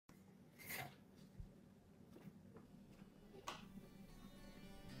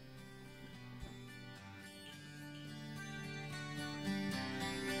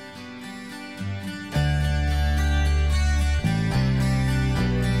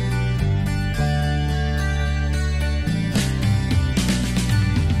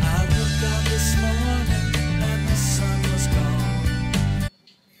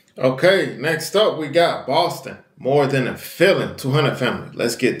Okay, next up we got Boston. More Than a Feeling, 200 family.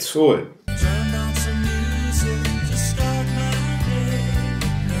 Let's get to it. Turned on some music to start my day,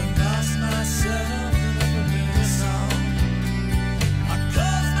 and lost myself in a familiar song. I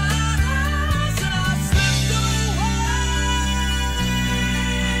closed my eyes and I slipped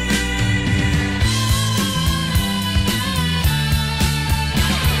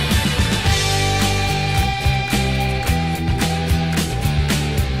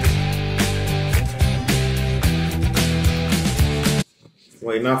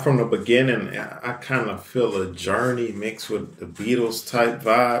Wait, not from the beginning. I kind of feel a journey mixed with the Beatles type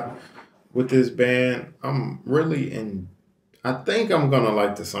vibe with this band. I think I'm gonna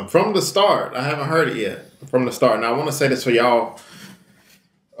like this song from the start. I haven't heard it yet from the start. Now I want to say this for y'all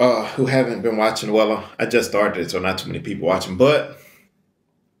who haven't been watching. Well, I just started it, so not too many people watching. But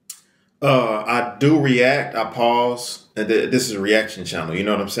I do react. I pause. And this is a reaction channel. You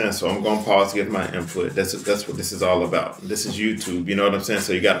know what I'm saying? So I'm gonna pause to give my input. That's what this is all about. This is YouTube. You know what I'm saying?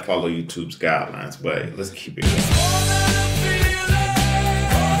 So you got to follow YouTube's guidelines. But hey, let's keep it going.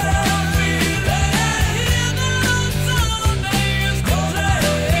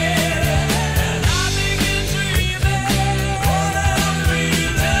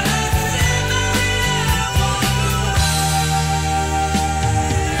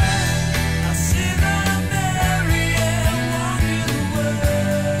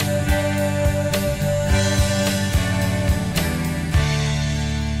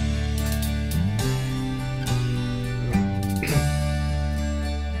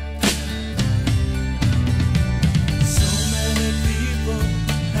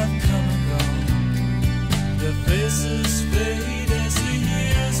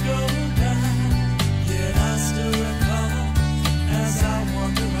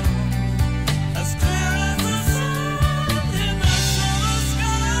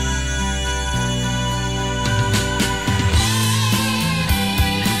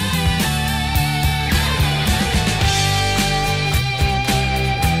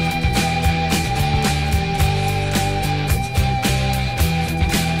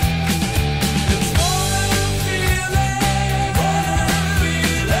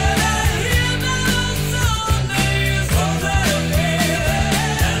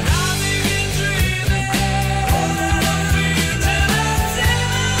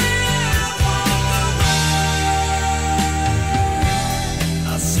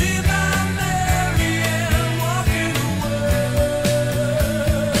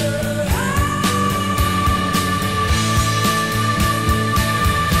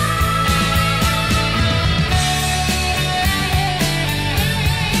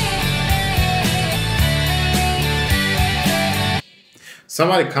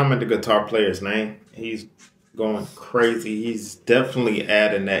 Somebody comment the guitar player's name. He's going crazy. He's definitely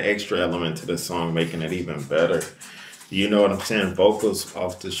adding that extra element to the song, making it even better. You know what I'm saying? Vocals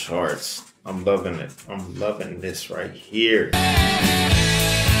off the charts. I'm loving it. I'm loving this right here.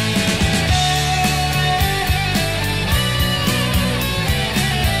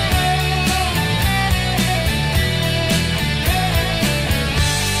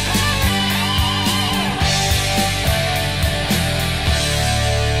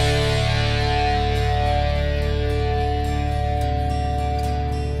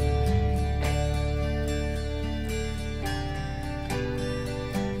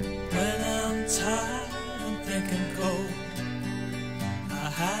 tired and thinking cold. I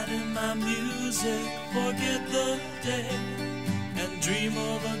hide in my music, forget the day, and dream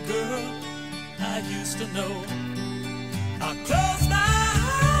of a girl I used to know. I close my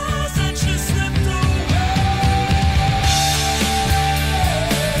eyes and she slipped away.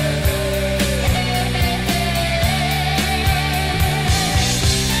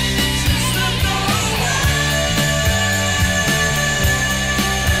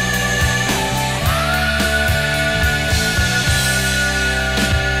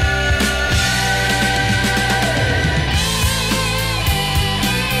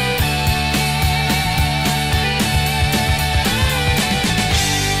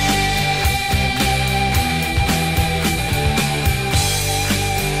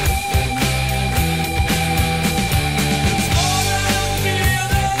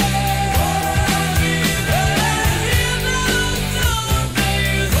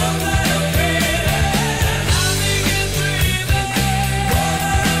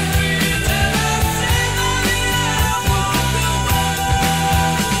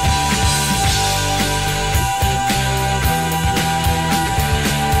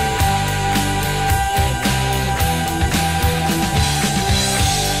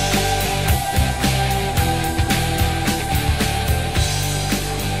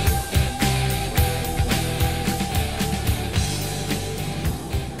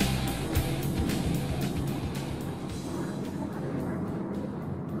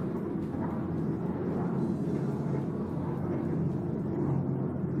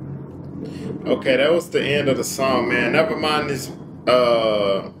 Okay, that was the end of the song, man. Never mind this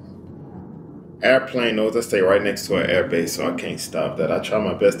airplane noise. I stay right next to an airbase, so I can't stop that. I try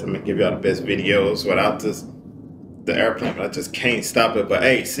my best to give y'all the best videos without the airplane, but I just can't stop it. But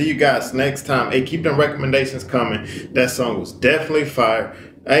hey, see you guys next time. Hey, keep them recommendations coming. That song was definitely fire.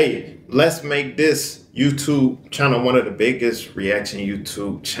 Hey, let's make this YouTube channel one of the biggest reaction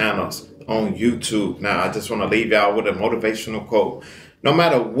YouTube channels on YouTube. Now, I just want to leave y'all with a motivational quote. No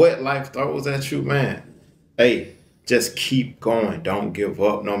matter what life throws at you, man, hey, just keep going. Don't give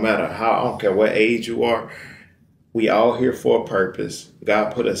up. No matter how, I don't care what age you are. We all here for a purpose.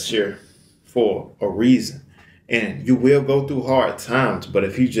 God put us here for a reason. And you will go through hard times, but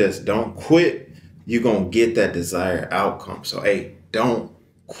if you just don't quit, you're going to get that desired outcome. So, hey, don't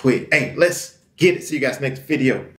quit. Hey, let's get it. See you guys next video.